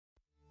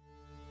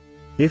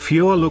If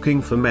you're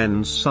looking for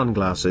men's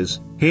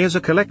sunglasses, here's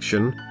a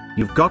collection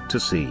you've got to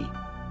see.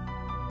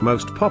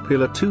 Most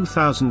popular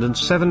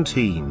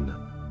 2017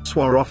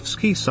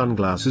 Swarovski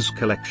Sunglasses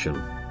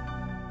Collection.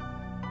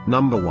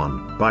 Number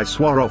 1 by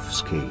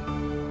Swarovski.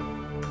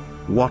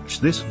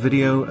 Watch this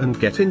video and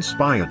get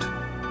inspired.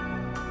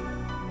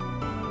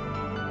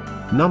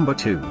 Number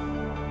 2.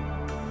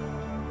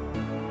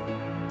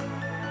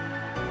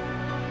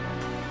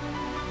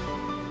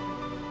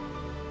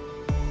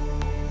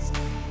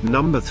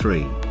 Number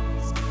 3.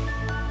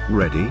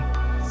 Ready?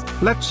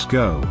 Let's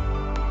go.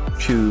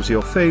 Choose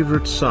your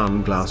favorite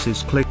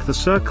sunglasses, click the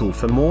circle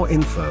for more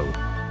info.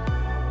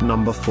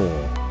 Number 4.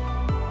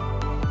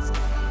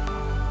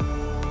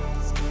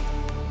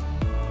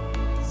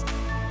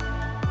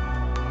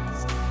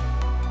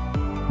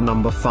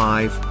 Number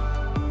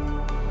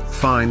 5.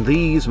 Find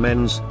these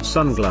men's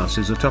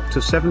sunglasses at up to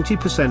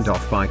 70%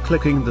 off by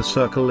clicking the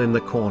circle in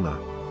the corner.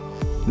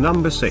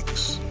 Number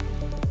 6.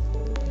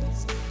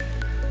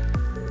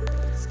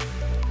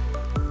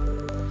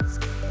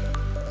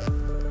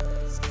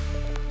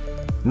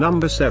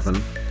 Number 7.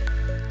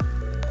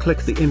 Click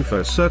the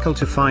info circle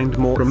to find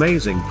more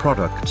amazing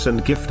products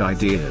and gift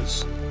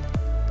ideas.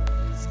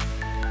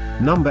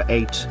 Number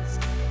 8.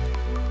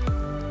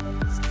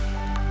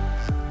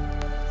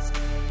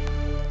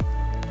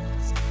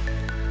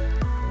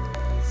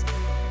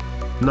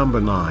 Number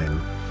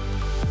 9.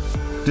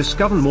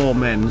 Discover more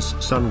men's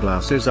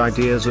sunglasses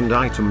ideas and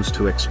items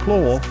to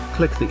explore,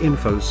 click the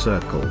info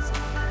circle.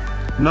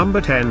 Number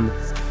 10.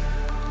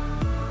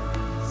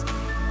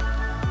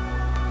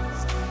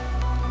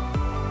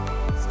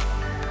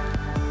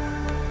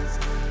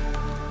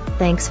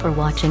 Thanks for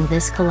watching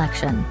this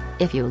collection.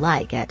 If you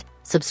like it,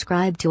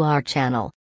 subscribe to our channel.